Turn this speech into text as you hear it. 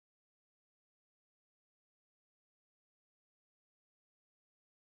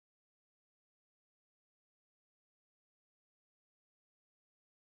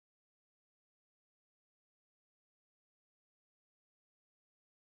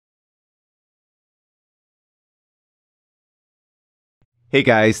Hey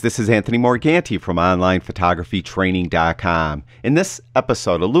guys, this is Anthony Morganti from OnlinePhotographyTraining.com. In this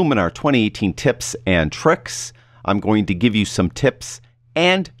episode of Luminar 2018 Tips and Tricks, I'm going to give you some tips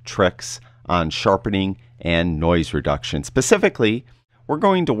and tricks on sharpening and noise reduction. Specifically, we're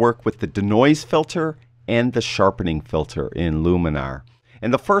going to work with the denoise filter and the sharpening filter in Luminar.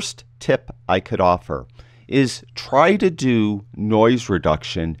 And the first tip I could offer is try to do noise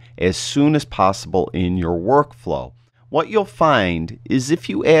reduction as soon as possible in your workflow. What you'll find is if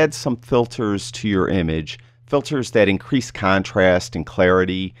you add some filters to your image, filters that increase contrast and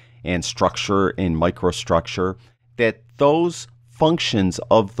clarity and structure and microstructure, that those functions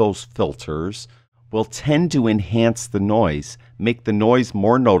of those filters will tend to enhance the noise, make the noise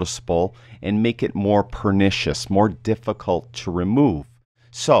more noticeable, and make it more pernicious, more difficult to remove.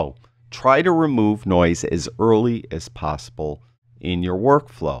 So try to remove noise as early as possible in your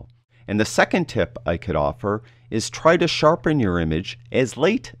workflow. And the second tip I could offer is try to sharpen your image as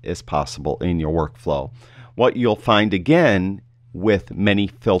late as possible in your workflow. What you'll find again with many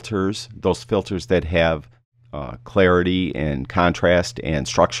filters, those filters that have clarity and contrast and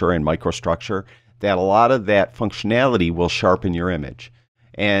structure and microstructure, that a lot of that functionality will sharpen your image.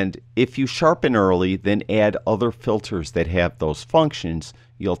 And if you sharpen early, then add other filters that have those functions,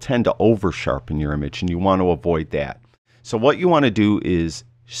 you'll tend to over sharpen your image, and you want to avoid that. So what you want to do is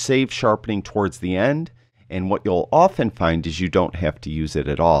save sharpening towards the end, and what you'll often find is you don't have to use it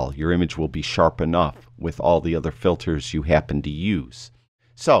at all. Your image will be sharp enough with all the other filters you happen to use.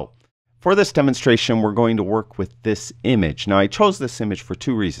 So for this demonstration, we're going to work with this image. Now I chose this image for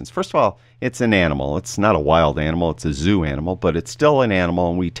two reasons. First of all, it's an animal. It's not a wild animal, it's a zoo animal, but it's still an animal,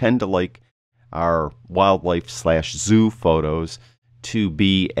 and we tend to like our wildlife/zoo photos to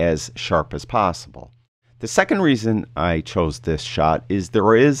be as sharp as possible. The second reason I chose this shot is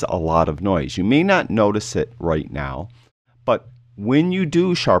there is a lot of noise. You may not notice it right now, but when you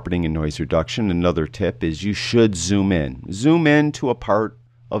do sharpening and noise reduction, another tip is you should zoom in. Zoom in to a part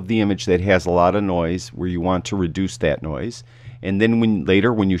of the image that has a lot of noise where you want to reduce that noise. And then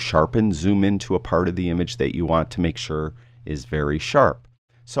later when you sharpen, zoom into a part of the image that you want to make sure is very sharp.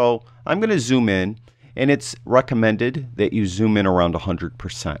 So I'm going to zoom in, and it's recommended that you zoom in around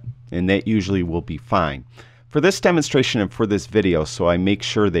 100%, and that usually will be fine. For this demonstration and for this video, so I make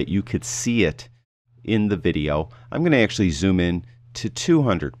sure that you could see it in the video, I'm going to actually zoom in to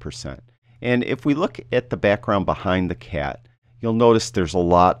 200%. And if we look at the background behind the cat, you'll notice there's a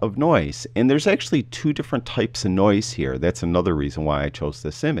lot of noise. And there's actually two different types of noise here. That's another reason why I chose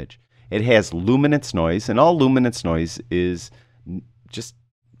this image. It has luminance noise, and all luminance noise is just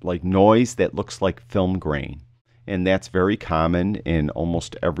like noise that looks like film grain. And that's very common, and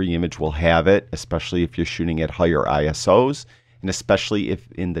almost every image will have it, especially if you're shooting at higher ISOs, and especially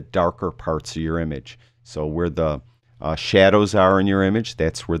if in the darker parts of your image. So where the shadows are in your image,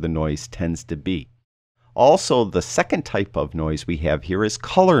 that's where the noise tends to be. Also, the second type of noise we have here is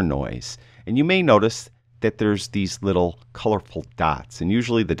color noise. And you may notice that there's these little colorful dots, and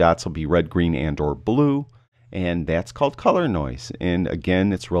usually the dots will be red, green, and or blue. And that's called color noise. And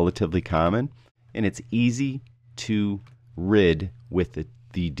again, it's relatively common, and it's easy to rid with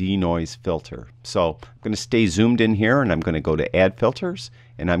the denoise filter. So I'm going to stay zoomed in here, and I'm going to go to Add Filters,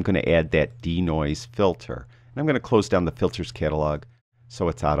 and I'm going to add that denoise filter. And I'm going to close down the filters catalog so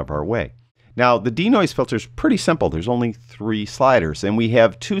it's out of our way. Now the denoise filter is pretty simple. There's only 3 sliders, and we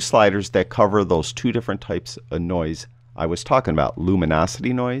have 2 sliders that cover those 2 different types of noise I was talking about,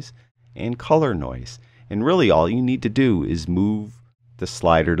 luminosity noise and color noise. And really all you need to do is move the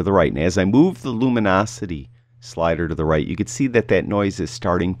slider to the right. And as I move the luminosity slider to the right, you can see that that noise is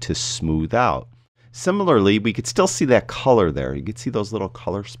starting to smooth out. Similarly, we could still see that color there. You can see those little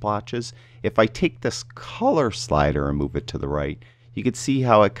color splotches. If I take this color slider and move it to the right, you can see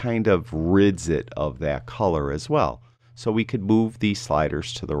how it kind of rids it of that color as well. So we could move these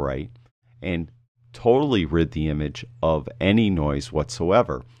sliders to the right and totally rid the image of any noise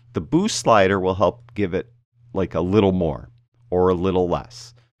whatsoever. The boost slider will help give it like a little more or a little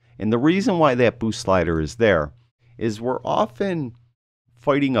less. And the reason why that boost slider is there is we're often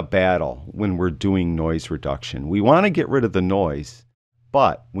fighting a battle when we're doing noise reduction. We want to get rid of the noise,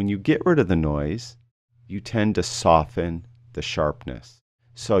 but when you get rid of the noise, you tend to soften the sharpness.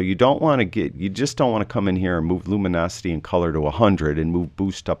 So you just don't want to come in here and move luminosity and color to 100 and move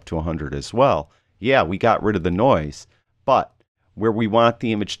boost up to 100 as well. Yeah, we got rid of the noise, but where we want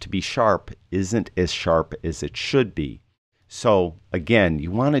the image to be sharp isn't as sharp as it should be. So again,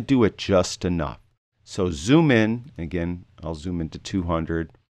 you want to do it just enough. So zoom in, again, I'll zoom into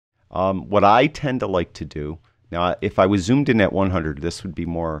 200. What I tend to like to do, now if I was zoomed in at 100, this would be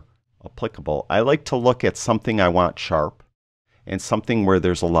more applicable. I like to look at something I want sharp, and something where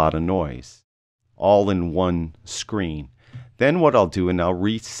there's a lot of noise, all in one screen. Then what I'll do, and I'll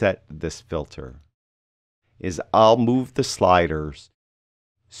reset this filter, is I'll move the sliders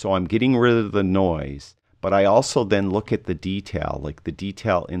so I'm getting rid of the noise, but I also then look at the detail, like the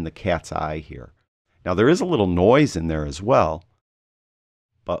detail in the cat's eye here. Now there is a little noise in there as well,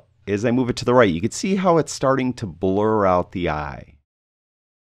 but as I move it to the right, you can see how it's starting to blur out the eye.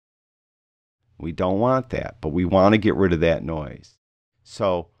 We don't want that, but we want to get rid of that noise.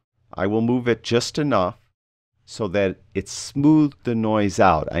 So I will move it just enough so that it smoothed the noise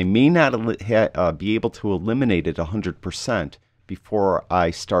out. I may not be able to eliminate it 100% before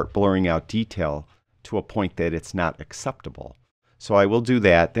I start blurring out detail to a point that it's not acceptable. So I will do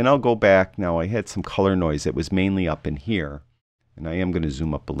that. Then I'll go back. Now I had some color noise. It was mainly up in here. And I am going to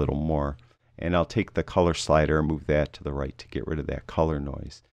zoom up a little more. And I'll take the color slider and move that to the right to get rid of that color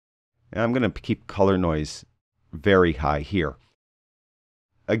noise. And I'm going to keep color noise very high here.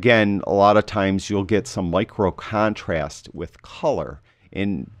 Again, a lot of times you'll get some micro contrast with color,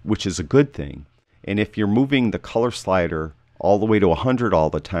 which is a good thing. And if you're moving the color slider all the way to 100 all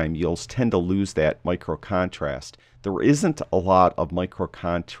the time, you'll tend to lose that micro contrast. There isn't a lot of micro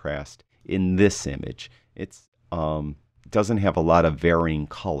contrast in this image. It doesn't have a lot of varying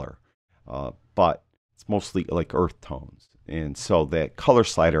color, but it's mostly like earth tones. And so that color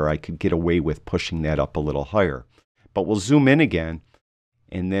slider, I could get away with pushing that up a little higher. But we'll zoom in again,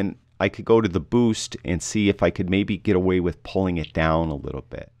 and then I could go to the boost and see if I could maybe get away with pulling it down a little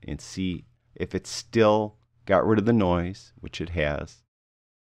bit and see if it's still got rid of the noise, which it has,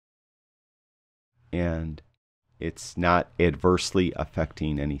 and it's not adversely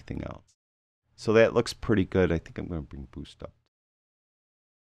affecting anything else. So that looks pretty good. I think I'm going to bring boost up.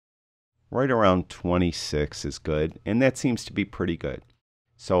 Right around 26 is good, and that seems to be pretty good.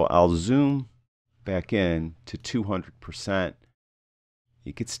 So I'll zoom back in to 200%.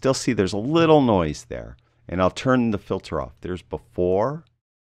 You can still see there's a little noise there, and I'll turn the filter off. There's before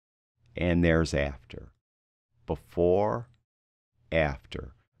and there's after. Before,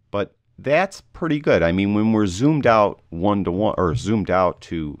 after. But that's pretty good. I mean, when we're zoomed out 1:1 or zoomed out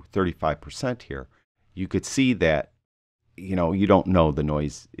to 35% here, you could see that, you don't know the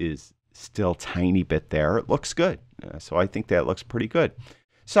noise is still tiny bit there. It looks good. So I think that looks pretty good.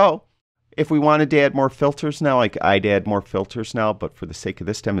 So if we wanted to add more filters now, I'd add more filters now, but for the sake of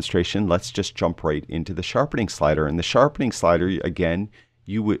this demonstration, let's just jump right into the sharpening slider. And the sharpening slider, again,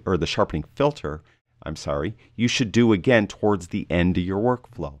 or the sharpening filter, I'm sorry, you should do again towards the end of your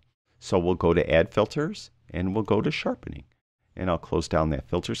workflow. So we'll go to Add Filters, and we'll go to Sharpening. And I'll close down that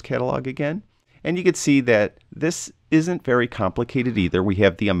Filters catalog again. And you can see that this isn't very complicated either. We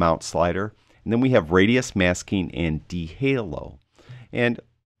have the Amount slider, and then we have Radius, Masking, and Dehalo. And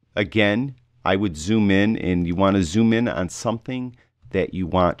again, I would zoom in, and you want to zoom in on something that you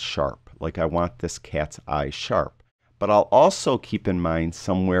want sharp. Like I want this cat's eye sharp. But I'll also keep in mind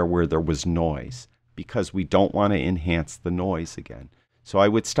somewhere where there was noise, because we don't want to enhance the noise again. So I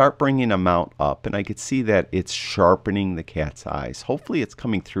would start bringing Amount up, and I could see that it's sharpening the cat's eyes. Hopefully it's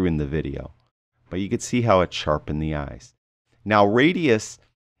coming through in the video, but you could see how it sharpened the eyes. Now Radius,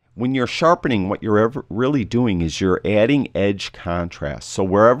 when you're sharpening, what you're really doing is you're adding edge contrast. So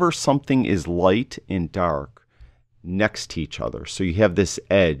wherever something is light and dark next to each other, so you have this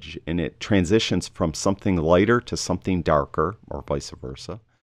edge, and it transitions from something lighter to something darker, or vice versa.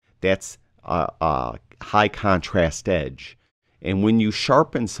 That's a high contrast edge. And when you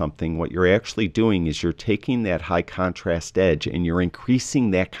sharpen something, what you're actually doing is you're taking that high contrast edge and you're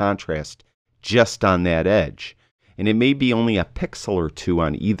increasing that contrast just on that edge. And it may be only a pixel or two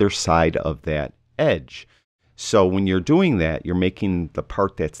on either side of that edge. So when you're doing that, you're making the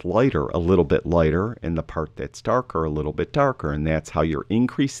part that's lighter a little bit lighter and the part that's darker a little bit darker. And that's how you're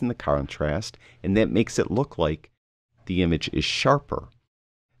increasing the contrast, and that makes it look like the image is sharper.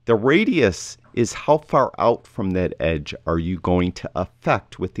 The radius is how far out from that edge are you going to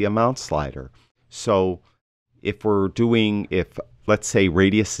affect with the Amount slider. So if let's say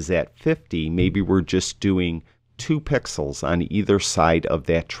radius is at 50, maybe we're just doing 2 pixels on either side of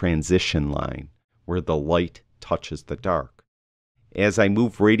that transition line where the light touches the dark. As I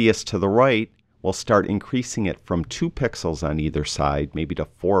move radius to the right, we'll start increasing it from 2 pixels on either side, maybe to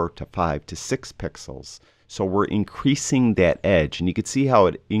 4 to 5 to 6 pixels. So we're increasing that edge, and you can see how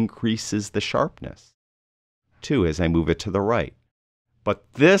it increases the sharpness too as I move it to the right. But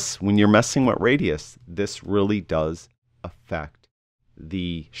this, when you're messing with radius, this really does affect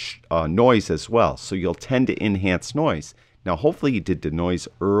the noise as well. So you'll tend to enhance noise. Now hopefully you did the noise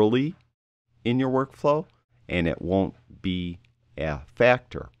early in your workflow and it won't be a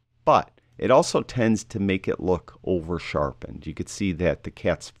factor. But It also tends to make it look over sharpened. You could see that the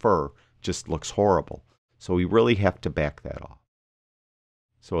cat's fur just looks horrible. So we really have to back that off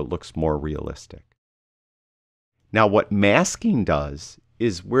so it looks more realistic. Now what masking does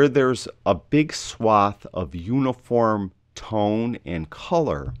is where there's a big swath of uniform tone and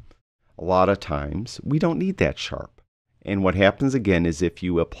color, a lot of times we don't need that sharp. And what happens again is if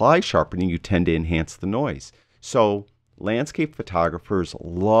you apply sharpening, you tend to enhance the noise. So landscape photographers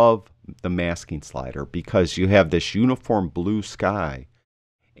love the masking slider because you have this uniform blue sky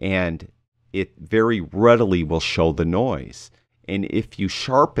and it very readily will show the noise. And if you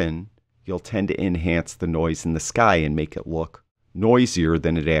sharpen, you'll tend to enhance the noise in the sky and make it look noisier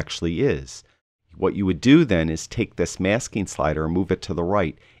than it actually is. What you would do then is take this masking slider and move it to the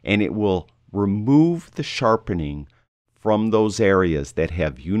right, and it will remove the sharpening from those areas that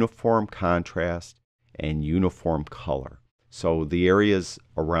have uniform contrast and uniform color. So the areas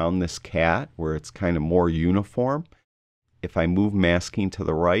around this cat where it's kind of more uniform, if I move masking to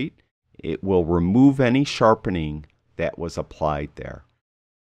the right, it will remove any sharpening that was applied there.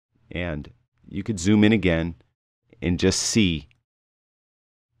 And you could zoom in again and just see.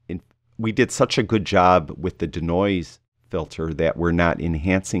 And we did such a good job with the Denoise filter that we're not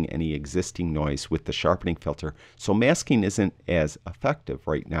enhancing any existing noise with the sharpening filter. So masking isn't as effective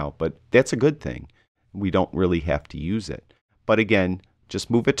right now, but that's a good thing. We don't really have to use it. But again, just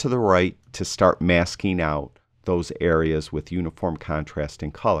move it to the right to start masking out those areas with uniform contrast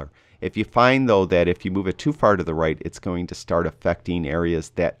and color. If you find, though, that if you move it too far to the right, it's going to start affecting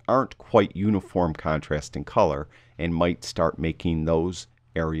areas that aren't quite uniform contrast and color and might start making those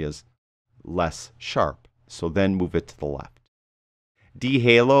areas less sharp. So then move it to the left.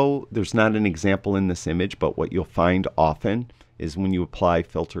 Dehalo, there's not an example in this image, but what you'll find often is when you apply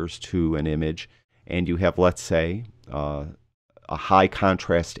filters to an image and you have, let's say, a high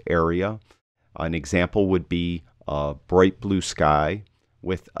contrast area. An example would be a bright blue sky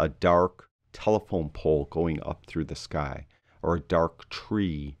with a dark telephone pole going up through the sky, or a dark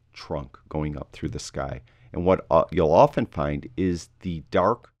tree trunk going up through the sky. And what you'll often find is the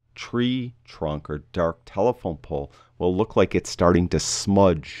dark tree trunk or dark telephone pole will look like it's starting to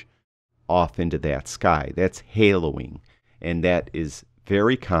smudge off into that sky. That's haloing, and that is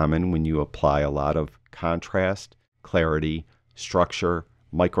very common when you apply a lot of contrast, clarity, structure,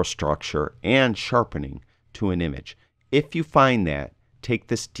 microstructure, and sharpening to an image. If you find that, take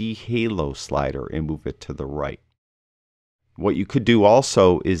this dehalo slider and move it to the right. What you could do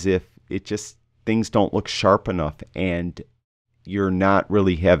also is if it just things don't look sharp enough and you're not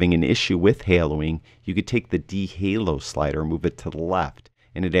really having an issue with haloing, you could take the dehalo slider, move it to the left,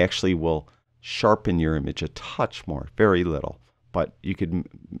 and it actually will sharpen your image a touch more, very little. But you could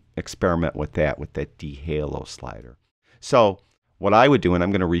experiment with that dehalo slider. So what I would do, and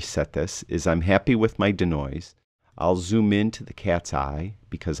I'm going to reset this, is I'm happy with my denoise. I'll zoom into the cat's eye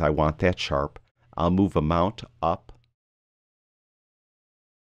because I want that sharp. I'll move amount up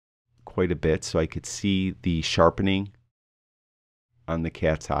quite a bit so I could see the sharpening on the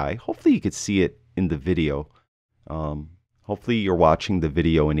cat's eye. Hopefully you could see it in the video. Hopefully you're watching the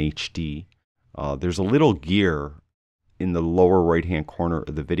video in HD. There's a little gear in the lower right hand corner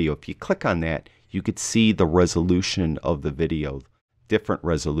of the video. If you click on that, you could see the resolution of the video, different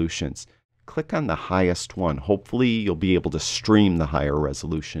resolutions. Click on the highest one. Hopefully you'll be able to stream the higher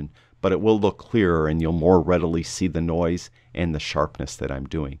resolution, but it will look clearer and you'll more readily see the noise and the sharpness that I'm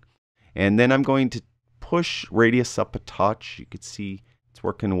doing. And then I'm going to push radius up a touch. You can see it's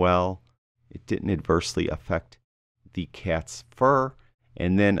working well. It didn't adversely affect the cat's fur.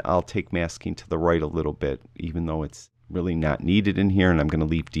 And then I'll take masking to the right a little bit, even though it's really not needed in here, and I'm going to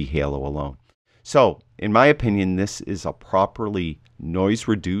leave dehalo alone. So, in my opinion, this is a properly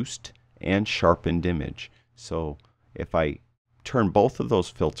noise-reduced and sharpened image. So, if I turn both of those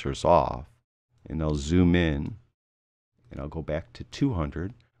filters off, and I'll zoom in, and I'll go back to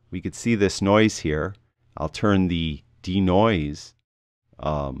 200, we could see this noise here. I'll turn the denoise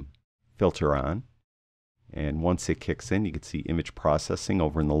filter on, and once it kicks in, you can see image processing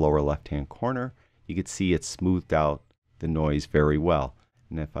over in the lower left-hand corner. You can see it smoothed out the noise very well.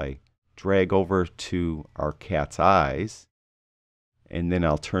 And if I drag over to our cat's eyes, and then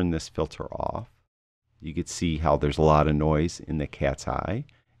I'll turn this filter off, you can see how there's a lot of noise in the cat's eye.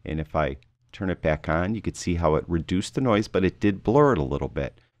 And if I turn it back on, you can see how it reduced the noise, but it did blur it a little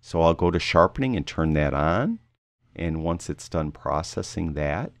bit. So I'll go to sharpening and turn that on. And once it's done processing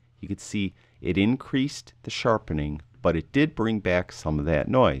that, you can see it increased the sharpening, but it did bring back some of that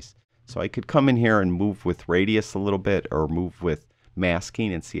noise. So I could come in here and move with radius a little bit or move with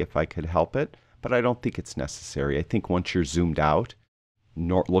masking and see if I could help it, but I don't think it's necessary. I think once you're zoomed out,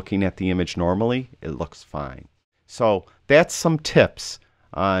 looking at the image normally, it looks fine. So that's some tips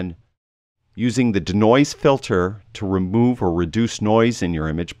on using the denoise filter to remove or reduce noise in your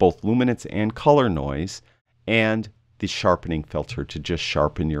image, both luminance and color noise, and the sharpening filter to just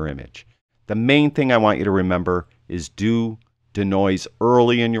sharpen your image. The main thing I want you to remember is do denoise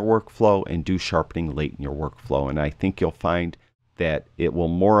early in your workflow and do sharpening late in your workflow. And I think you'll find that it will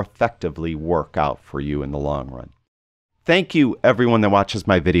more effectively work out for you in the long run. Thank you, everyone that watches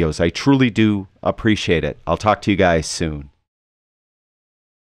my videos. I truly do appreciate it. I'll talk to you guys soon.